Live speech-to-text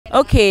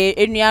Okay,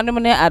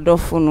 enuanom ne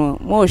adofo no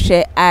mo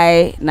hwe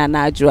I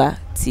Nanajua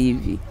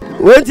TV.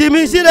 Wenti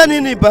mi shira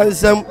ni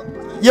pansam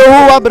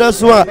Yehowa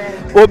braso a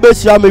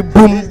obesia me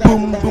boom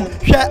boom boom.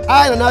 Hwe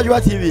I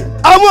Nanajua TV.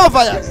 Amu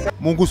fire.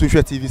 Mungu so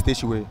hwe TV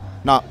station way.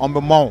 Now on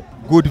the mount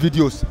good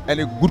videos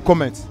and good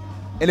comments.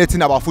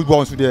 Anything about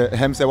football so the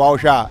hem say wow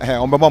sha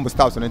on the mount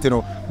stars on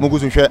no Mungu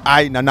so hwe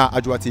I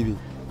Nanajua TV.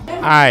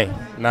 I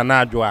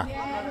Nanajua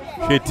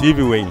hwe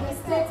TV way.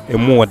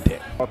 Emu de.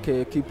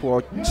 Okay, keep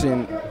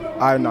watching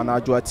I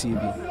Nanajua TV.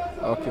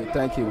 Okay,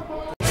 thank you.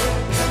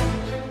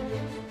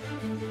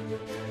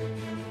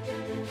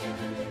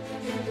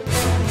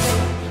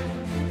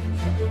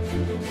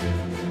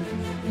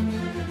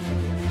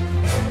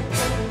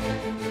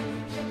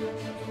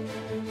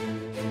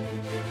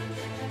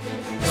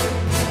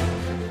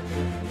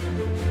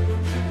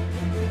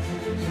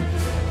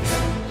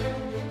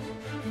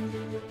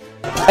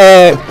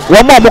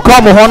 One more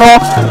come on,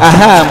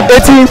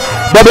 eti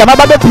baby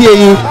amaba be pie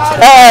yi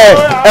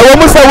wo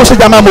mu say wo hye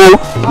jama mo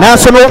na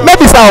so no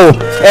maybe sao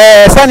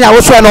sanya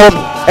wo hwe no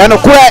eno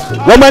kure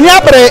wo mani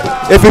abre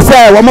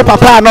efise wo mu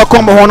papa no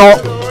come ho no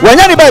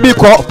wanya ni ba bi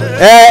ko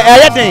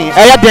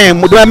eyeden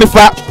mu do me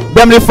fa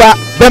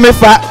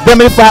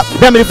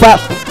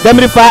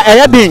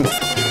eyeden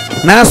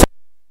na so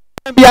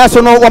bia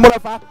so no wo mo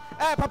fa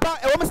papa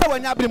wo mu say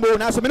wanya abre mo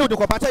na so me no de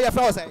ko pata ye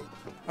fra wo say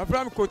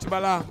Afram Coach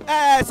Bala.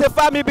 Se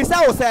family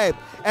bisa wo say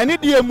eni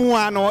die mu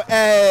ano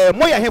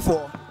mo ye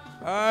hefo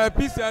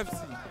Peace FC.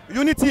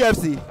 Unity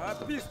FC.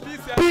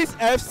 Peace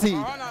FC.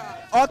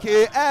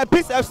 Okay,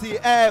 Peace FC.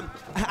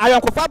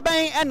 Ayonkofa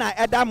ben na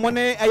eda mo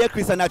ne eye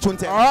Christian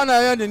Achunte. Na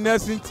ye the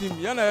nursing team.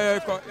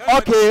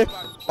 Okay.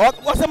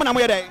 What's the name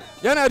of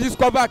your na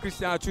discover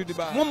Christian Achu di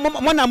ba.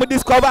 Mo na mo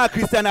discover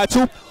Christian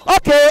Achu.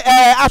 Okay,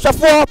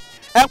 asofo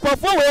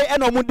enkofo we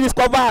na mo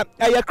discover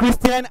eye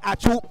Christian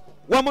Achu.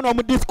 Woman no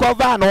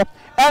discover no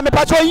me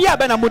pacho year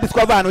be na mo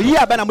discover no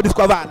year be na mo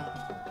discover no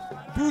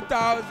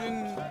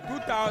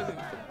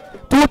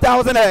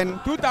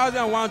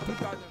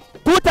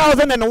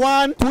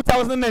 2001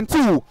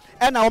 2002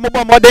 and na mo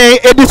bo modern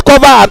e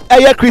discover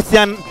a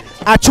Christian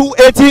Achu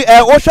 80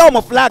 o show mo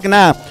flag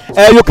now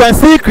you can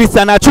see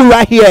Christian Achu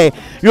right here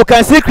you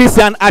can see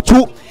Christian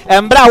Achu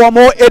Embra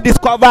womo e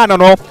discover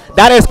no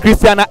that is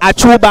Christian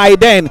Achu by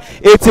then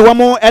eti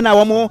womo and na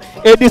womo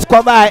e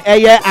discover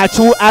eye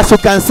Achu as you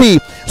can see.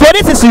 So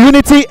this is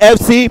Unity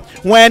FC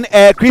when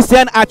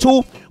Christian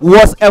Achu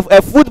was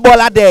a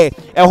footballer there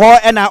ho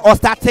and na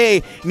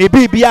ostate ni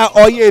bibia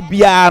oye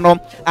bia no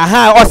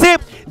o say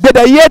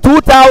the year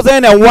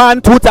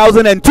 2001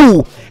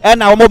 2002 and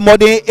now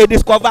modern e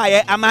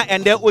discover ama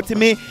and then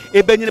ultimate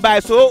e benyin by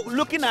so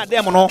looking at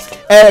them no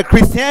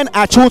Christian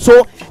Achu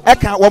so e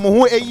kan wo mo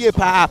ho eye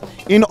pa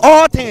in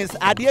all things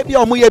ade bia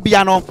o mo ye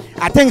bia no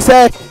I think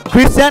say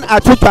Christian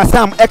Achu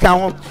pasam e kan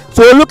ho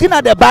so looking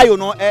at the bio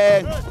no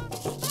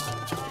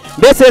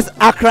this is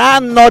Accra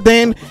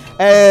Northern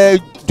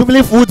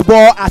Jubilee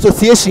Football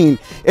Association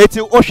eti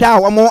osha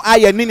wo mo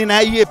aye nini na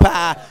eye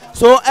pa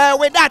so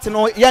with that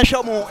no yen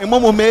show mo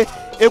emomo me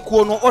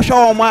ekuo no osha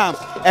wo mo am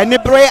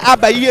enibre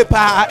abaye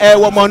pa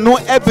wo mo no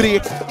every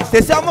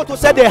they say mo to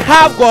say they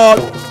have God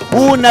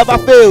who never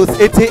fails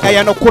eti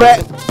eye no kure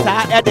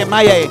sa e de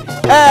maye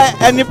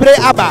enibre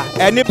aba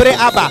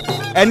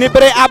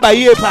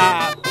ye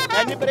pa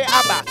enibre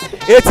aba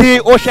eti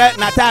osha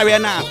natare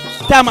na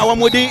tama wo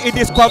mo di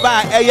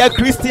discover eye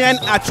Christian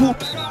Achu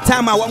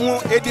tama wo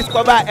mo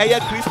discover eye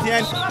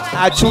Christian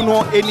Achu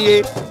no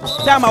enie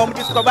tama wo mo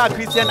discover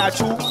Christian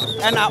Achu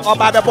ena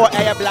oba bebo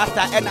eye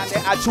blaster ena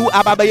ne Achu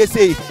ababa ye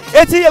say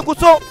eti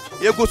yeguso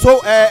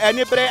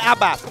enibre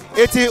aba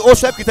eti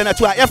osha Christian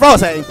Achu e fra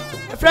say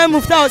Friend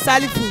Mufta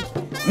Salifu.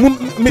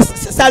 Miss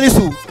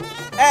Salisu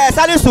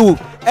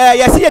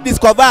yes ye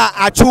discover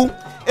Achu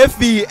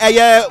efi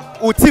eye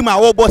utima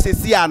wo boss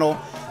sia no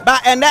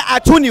ba ene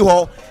Achu ni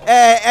ho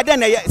ede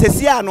na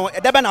sesia no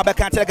ede be na be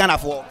kan kire Ghana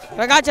fo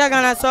Be ka kire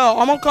Ghana so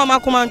omo kom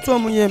akoma nto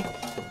omuyem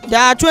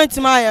da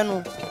 20 maye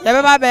no ye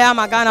be ba be ya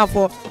ma Ghana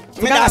fo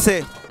me da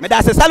se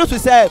Salisu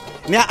say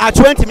ne a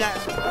 20 maye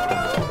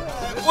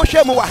wo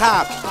hwemu wa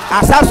ha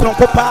asasron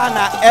kopa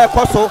na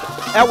ekoso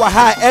e wa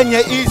ha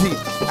enye easy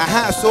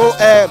so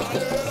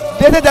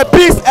this is the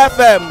Peace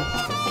FM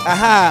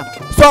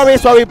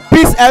sorry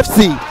Peace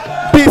FC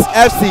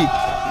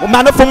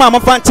manofo ma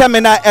fan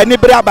chairman na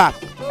enibre aba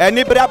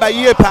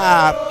ye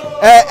pa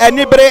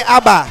enibre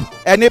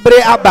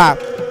aba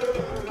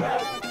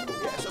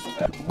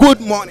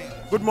good morning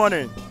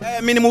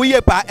minimum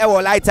ye pa e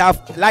wo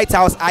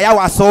lighthouse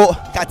ayawa so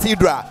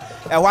cathedral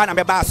e wa na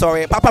be ba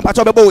sorry papa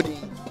pacho be bodi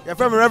your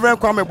friend Reverend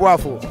Kwame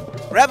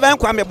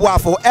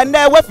Boafo and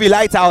we feel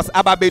lighthouse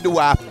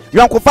ababeduwa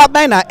yonkofa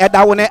ban na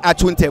eda wo ne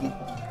achuntem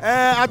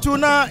Achu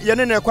na ye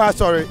ne kwa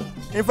sorry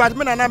in fact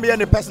me na me ye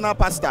ne personal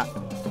pastor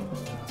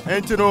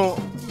enti no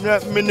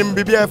minim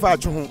bibia fa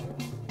Achu ho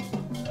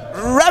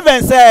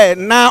Reverend say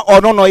na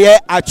ono no ye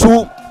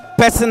Achu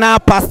personal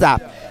pastor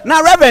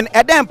na Reverend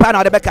eden pa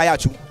na de be kai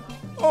Achu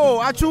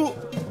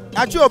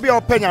Achu obi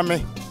openya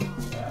me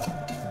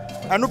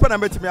ɛno pɛ na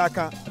mɛtumi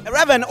aka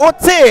Reverend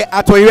ote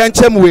atoyere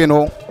nkyɛm we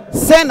no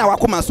sɛ na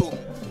wakoma so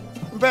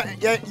mpɛ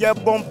yɛ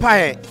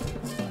bɔmpae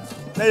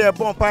na yɛ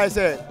bɔmpae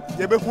sɛ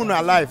yɛbɛhu no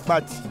alive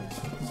but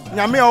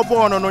nyame a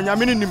ɔbɔɔ no no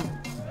nyame no nim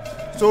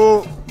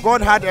so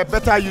God had a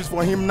better use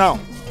for him now.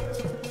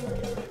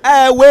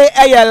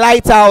 We a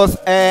lighthouse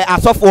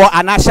asofo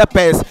ana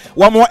shepherds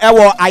womo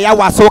ewo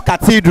Ayawaso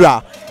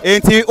Cathedral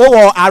enti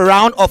owo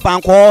around of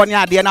anko ni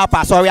ade na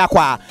pasori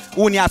akwa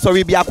uni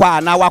asori bi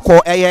akwa na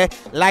wako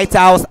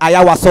lighthouse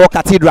Ayawaso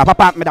Cathedral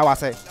papa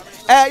medawase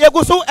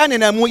yegusu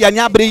enenemu ya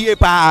nyabere ye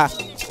pa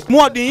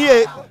mu odin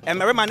ye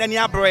emerema na ni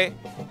abre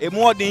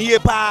mu odin ye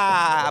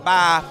pa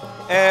ba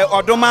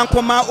odoman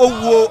koma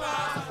owuo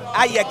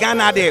aye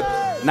Ghana de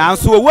na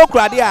nso owo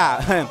kurade a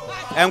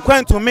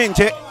enkwantu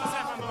menje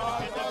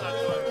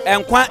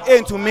enkwa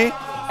entumi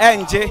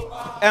enje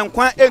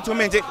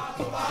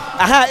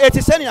aha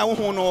eti senia wo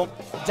hu no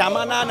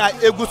jamana na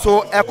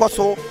eguso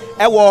ekoso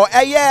ewo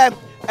eye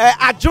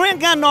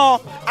adrenga no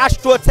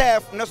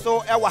astrotef no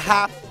so ewo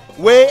ha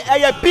we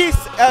eye peace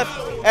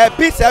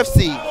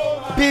FC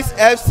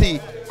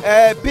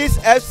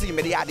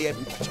me dia de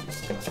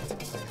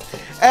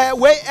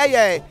we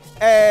eye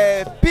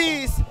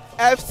peace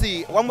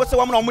FC wo se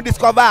wo no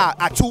discover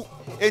atu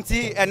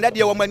enti ende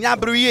de wo mani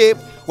abruye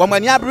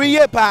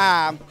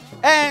pa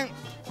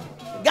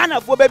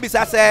Ghana for baby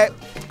say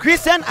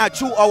Christian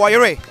Achu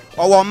owoyere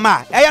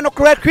owoma eye no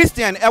correct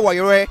Christian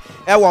ewoyere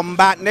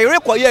ewomba na ere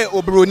koye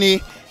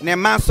obroni ne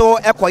manso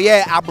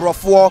ekoye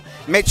abrofo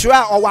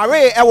metua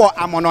oware ewo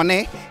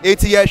amonone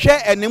enti ye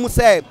hwe anim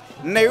say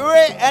na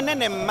ere ene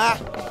ne mma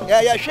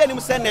ye hwe anim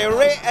say na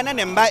ere ene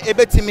ne mma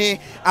ebetimi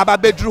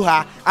ababedru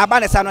ha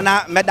abanesa no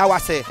na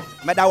medawase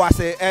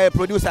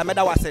producer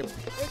medawase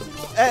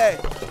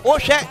o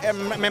hwe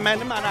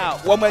memema na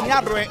wo mani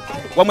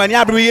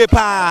abre ye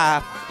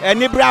pa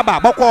eni braba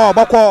boko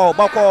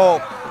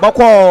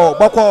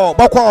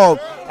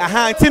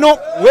aha ntino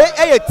we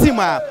eye team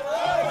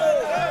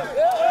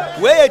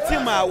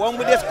wo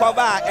mo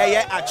discover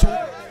eye achu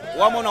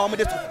wo mo na wo mo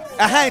discover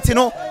aha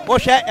ntino o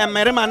hwe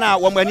emerema na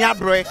wo mani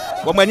abre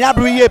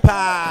ye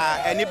pa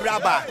eni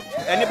braba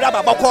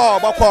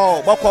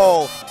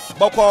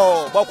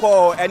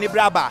boko eni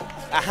braba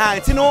aha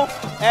ntino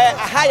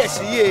aha ye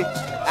hye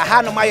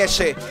aha no ma ye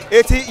hye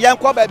eti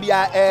yenko ba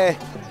bia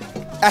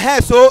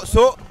aha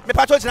so me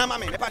pacho jina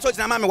mami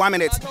 1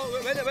 minute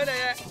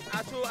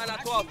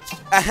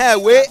aha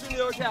we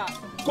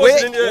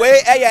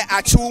eye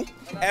achu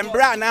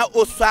embra na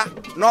osua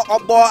no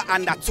obo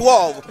under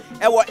 12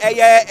 ewo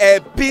eye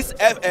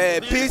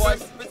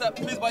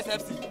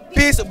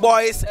Peace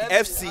Boys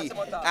FC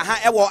aha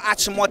ewo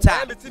Achimota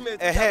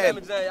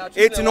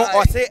eti no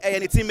ose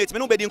eye teammate me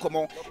no bedi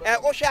nkomo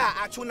o hwa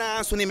achu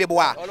na so ni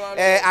meboa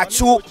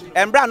achu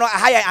embra no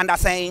aha ye under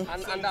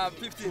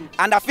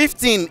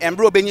 15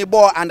 embra obenyi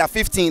ball under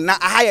 15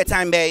 na aha ye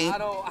time be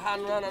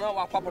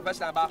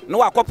no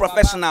wakwa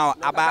professional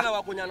aba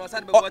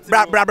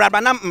bra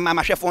na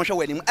mama hwefo hwe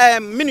wanim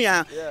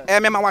menua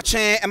mema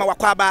wache ema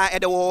wakwa aba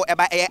edewo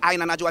eba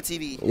Aina Najwa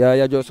TV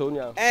yeah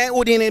Josonia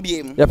wodi na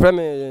biem your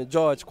friend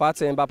George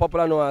Kwatin but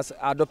popular known as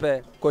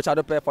Adope coach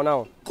Adope for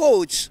now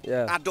coach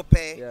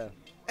Adope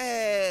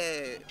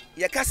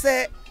you can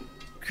say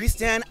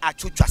Christian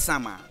Achu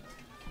Twasama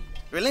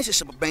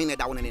relationship being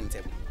that one in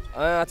them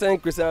I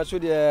think Christian Achu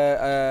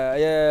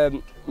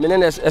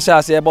menene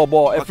ese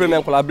ball every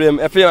man collaborate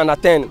every under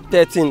 10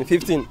 13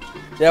 15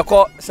 they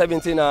call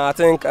 17 I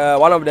think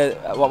one of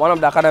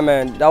the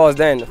academy that was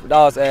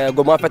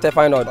Goma Fete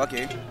final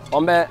okay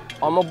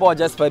on board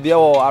just for be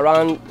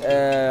around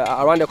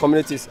the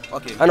communities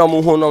okay and I'm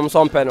who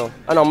some panel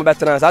and I'm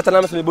better that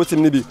time me both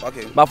team nibi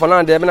okay but for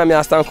now they be na me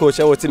assistant coach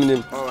e team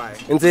nim all right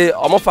nti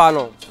I'm fan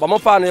no but I'm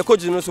fan no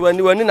coach no so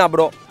when na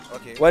bro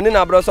okay when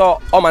na bro so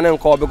o man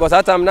call because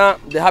that time now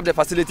they have the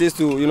facilities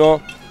to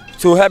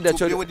to help the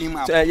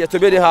children to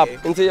be the help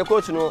nti your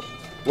coach no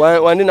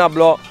when na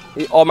bro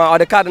or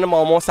the card no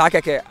more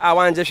sakeke I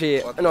wan je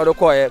hwe na o de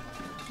call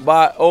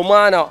but o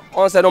man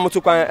on said no to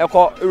kwan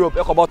Europe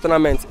ball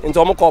tournament into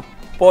o call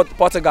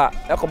Portugal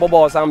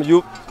ball some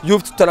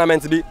youth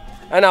tournament be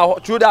and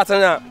through that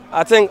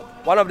I think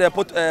one of the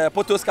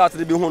photo scouts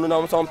be who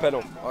no some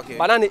panel okay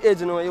but at the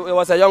age it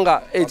was a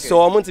younger age okay.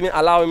 So I want to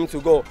allow him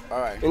to go all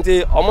right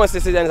into almost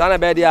citizens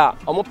and be there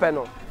omo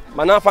panel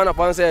but now find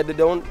upon say they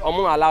don't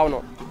omo allow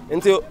no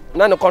until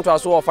now the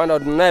contract so find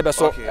out never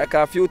so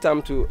a few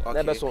time to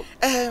never so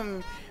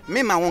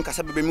me ma won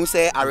kasa bebe mu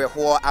say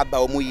areho aba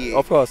omuye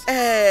of course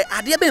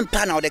ade be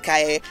mpa na o de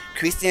kai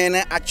Christian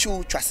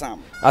Achu Twasam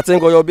I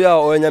think oyobia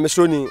o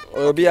nyamesroni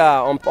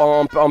oyobia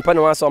on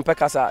pen one some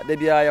pekasa de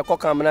bia ye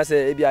kokam na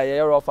say e bia ye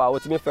rofa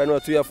otimi fe no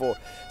 2 year for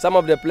some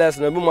of the players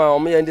no be o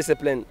me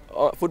discipline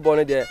football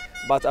no there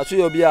but Achu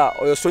oyobia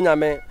oyosonya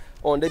me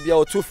on de bia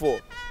o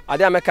 2-4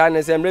 ade ameka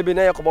ne se mre bi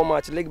na yakobo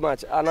match league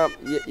match ana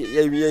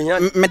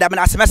ye Madam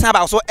asemesa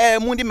ba so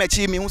mundi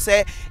machi mi hu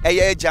se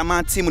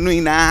German team no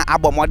ina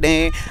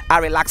abomoden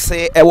a relax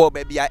wo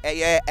ba bia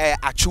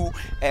achu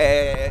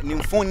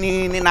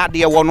nimfoni ni na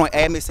de wo no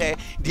me say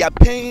they are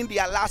paying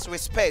their last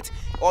respect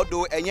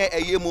although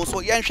enye mu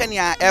so yenhwe ne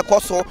a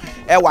ekoso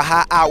wa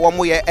ha a wo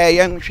mo ye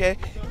yenhwe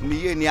ni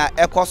ye ni a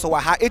ekoso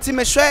wa ha eti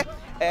me hwe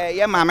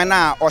ye mame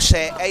na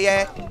ohye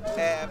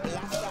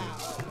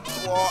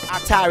wo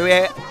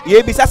atare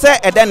ye bisa se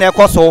ede na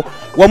ekoso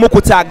wo mo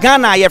kuta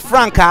Ghana ye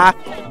franka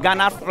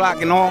Ghana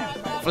flag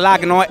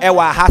no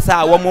ewa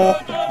hasa wo mo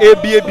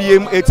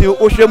ebiebiem eti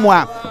ohwemu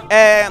a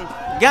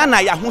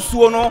Ghana ya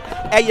husuo no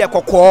eye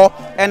kokko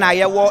na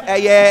ye wo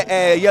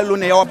yellow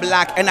na ye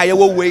black na ye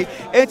wo we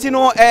eti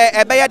no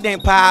ebe ye den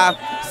pa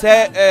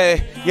se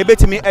ye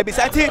betimi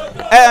ebisa ti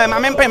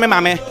mame mpem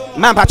mame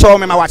mama pacho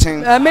me ma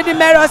wachen me di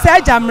Mary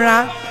se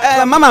jamra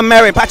mama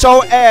Mary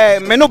pacho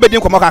me no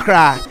bedin komo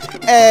kakra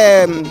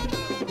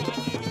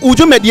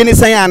uju medie ni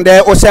san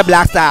ande o se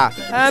Black Star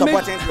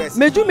supporting dress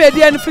meju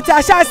medie ni fiti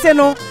ahase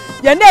no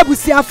ye na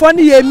ebusiafo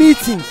ne ye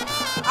meeting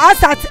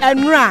asat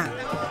enra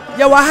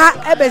ye wa ha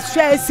ebe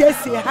hwe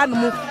esiesie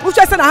hanumu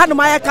uhwe se na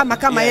hanumu aye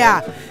kama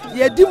ya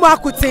ye di mu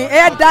akoten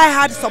die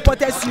hard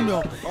supporters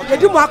union ye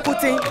di mu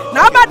akoten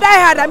na aba die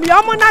hard am ye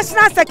omo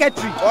national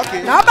secretary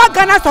na aba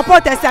Ghana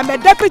supporters am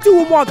deputy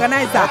woman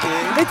organizer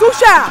it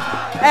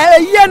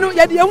uhwe ye no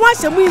ye de hu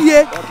ahyemu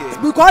ye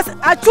because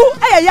atu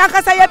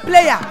yakasa ye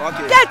player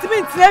get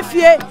me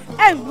ntrefie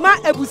ma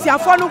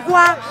ebusiafo no go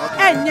a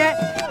enye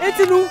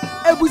etinu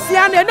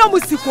ebusia na no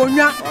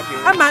musikonwa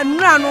ama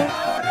nra no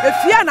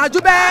efia na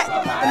ju be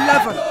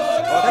 11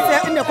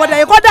 ase ne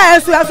koda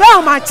enso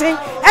o machi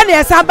ene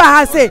esamba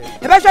ha se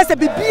e be hwe se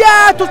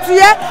bibia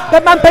tutuye be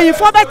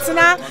mampanyifo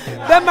betena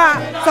be ma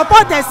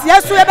supporters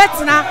yeso e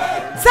betena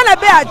se na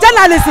be a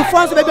journalist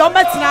fo so be o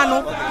betena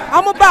no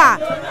amoba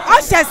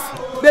ashes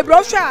be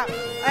bro hwa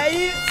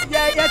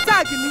yeah,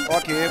 tag me.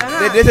 Okay.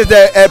 This is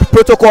the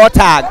protocol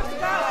tag.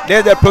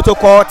 There's the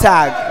protocol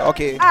tag.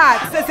 Okay.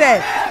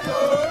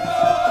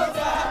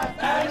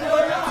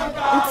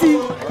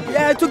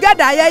 Yeah,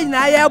 together yeah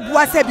na yeah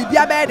bua se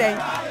bibia be den.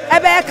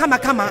 Ebe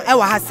kama e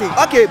wa ha se.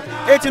 Okay.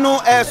 It no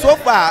so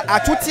far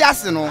atuti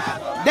ase no.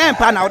 Then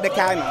pa na wo de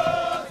kai no.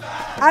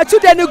 Atu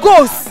de ni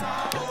goals.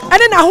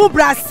 Ene na ho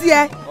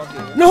brasie.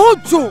 No ho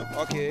jo.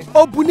 Okay.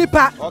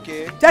 Obunipa.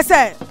 Okay. Just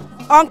say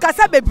on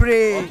kasa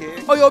bebre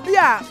oyobi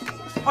a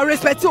o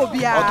respect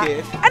obi a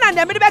and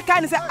na me be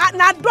kan say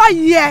na do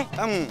ye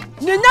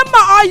nyanyama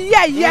o ye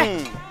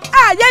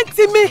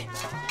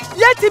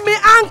yentimi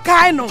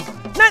ankai no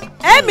na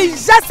emi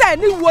jase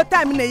ni wo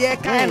time na ye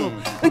kan no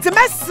nti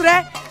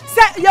mesre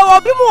se ye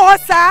obi mu ho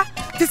sa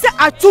ti se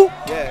atu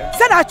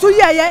se na atu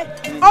ye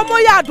omo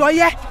ya do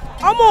ye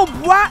omo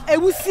bua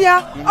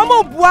ewusia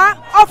omo bua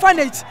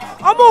orphanage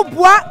omo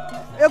bua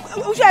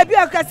usha bi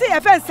akase ye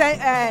fence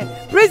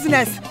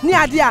prisoners ni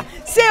ade a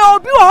se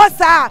obi wo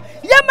sa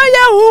ye ma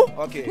ye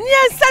hu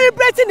ni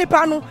celebrate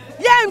nipa no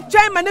ye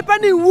ntwen ma nipa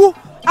ni wu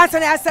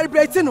asane ya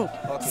celebrate no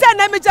se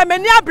na me ja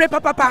mani abre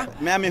papa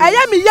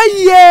aya me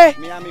ye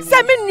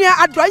se me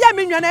nua ado ya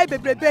me nua na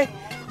bebrebe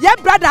ye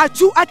brother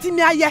atu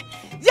atimi aye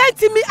ye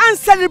ntimi an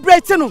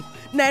celebrate no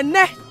na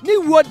ne ni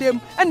wo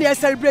dem na ye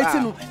celebrate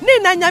no ni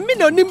na nyame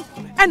no nim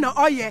na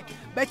oye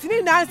but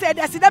ni na say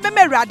de asida be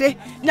merade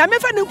nyame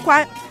fa ni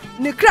kwa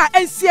ni kra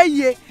ensie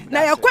ye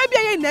na ye kwa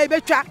bia ye na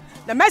ebetwa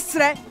na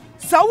mesre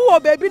sawo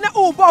baby na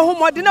wo bo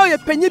homode na ye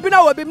panyi bi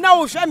na wo bi na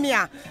wo hwe me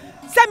a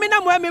se me na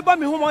mo me bo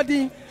me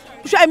homode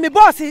hwe me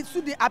boss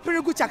su di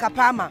aperigu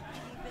chakapama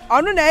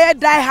onu na ye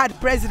die hard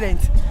president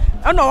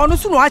ono onu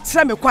su no a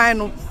kire me kwan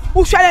no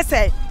wo hwe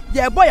se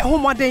ye bo ye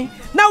homode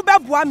na wo be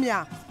boa me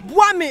a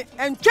boa me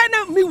entwe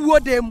na me wuo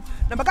dem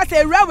na baka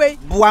say rawe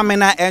boa me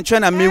na entwe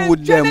na me wuo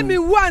dem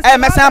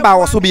mesan ba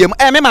wo so biem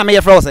me ma me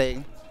ye fro say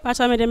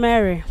Pacha me de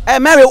Mary.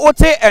 Mary,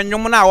 ote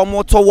enwom na wo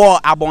moto wo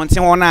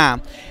abonten ho na.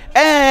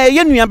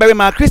 Ye nua bere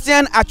ma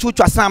Christian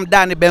achuchwa sam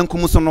da ne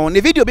benkum so no. Ne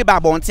video bi ba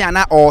abonten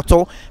na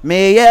oto.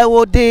 Me ye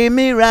wo de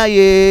mira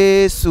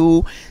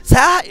Yesu.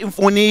 Sa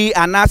infoni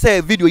ana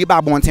say video yi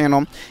ba abonten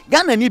no.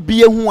 Ghana ni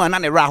bie hu ana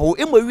ne ra ho.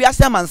 Emo wi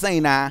ase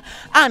mansan na.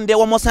 Ande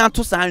wo mo san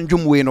to san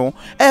dwum we no.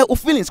 O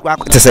feelings kwa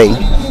to say.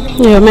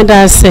 Yo me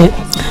da say.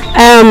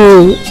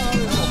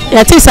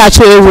 It is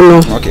actually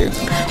okay.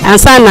 And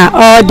sana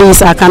all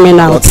these are coming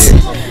out. Okay.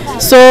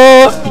 So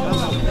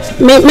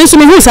me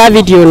who's a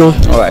video no.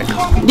 All right.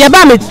 The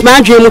about me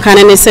my dream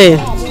can say.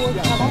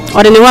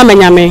 Or the one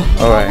nyame.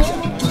 All right.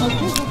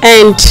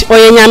 And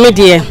nyame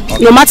dear.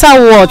 No matter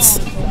what,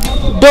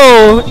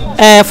 though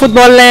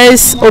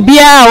footballers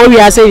obia or we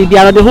are say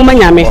bia the home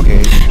nyame.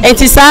 And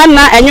tisa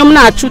na enyom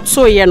na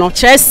atuto ye no.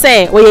 Che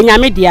say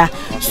nyame dear.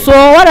 So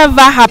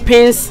whatever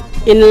happens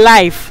in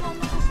life,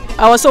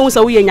 our songs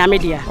are we in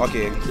Yamedia.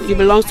 Okay. You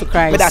belong to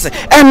Christ. But that's it.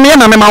 And me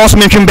and my also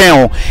mention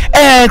Ben.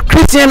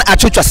 Christian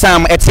Achucha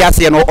Sam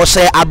ATSU no or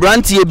say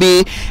Abranti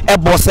be a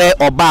boss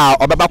or bar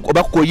or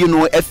babako you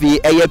know FE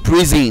a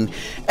prison.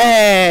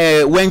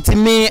 When to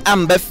me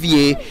and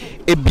Buffy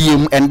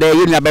ebiem ende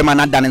yenu abema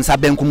na dan nsa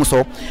benkum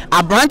so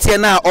abrante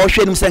na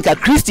ohwe nim senka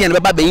Christian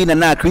beba beyi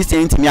na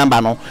Christian ntimi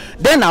amba no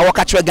den na wo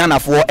ka kire Ghana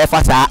fo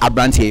efa sa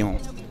abrante ho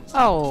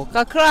oh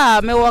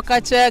kakra me wo ka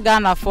kire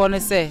Ghana fo ne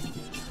se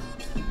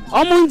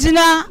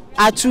omunjina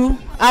atu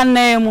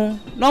anemu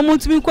no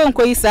mutumi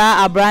kwenkwe isa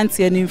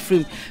abrante ni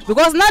free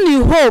because na ni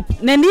hope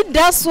na ni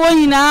daso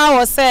nyina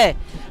wo se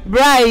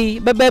brai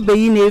bebe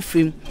beyi na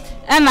free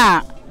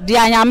ena di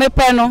anyame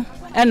pe no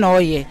ena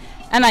oye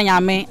ena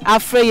nyame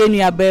afre ye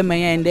nua ba ma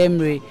ye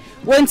ndemre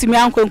wontimi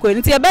ankwenkwe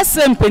nti e be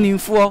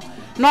sempanimfo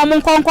no mo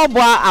nkonko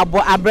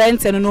bo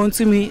abrante no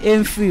ntumi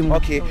emfrim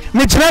okay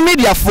me jira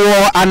media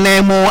for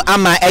anemu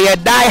ama a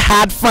die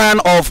hard fan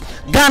of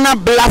Ghana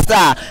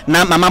Blaster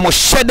na mama mo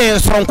shede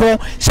sonko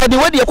shede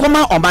we de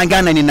koma oman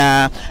Ghana ni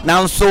na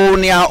nso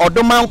nia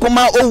odoma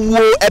nkoma owuo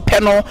epe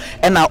no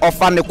na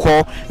ofa ne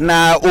ko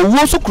na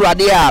owuo so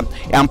kurade a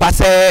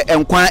yampase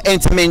enkwan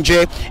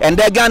entimenje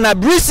ende Ghana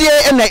brisie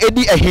na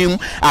edi ahim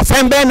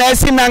asembe na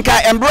esi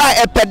nanka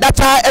embra epe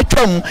data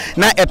etwam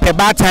na epe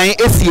batan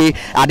esie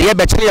ade ye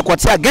bekire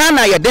yekote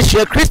Ghana ye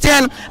de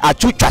Christian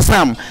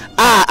atwatwasam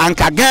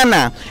anka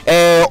Ghana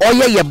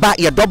oye yeba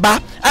yedoba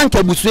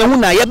anka busua hu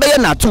na yebeye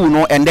na tu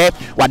no ende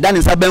wadane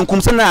nsa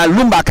benkum se na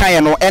lumba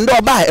kan no ende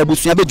oba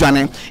abusua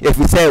bedwane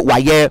efise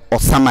waye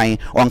osaman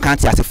onka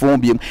ti asefo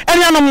biem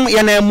enuanom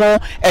ye na emo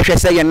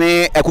ehwese ye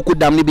ne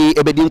ekukudam ne bi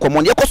ebedi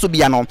nkomo ne yekoso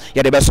bia no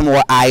ye de besom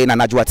wo ai na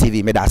Najwa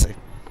TV medase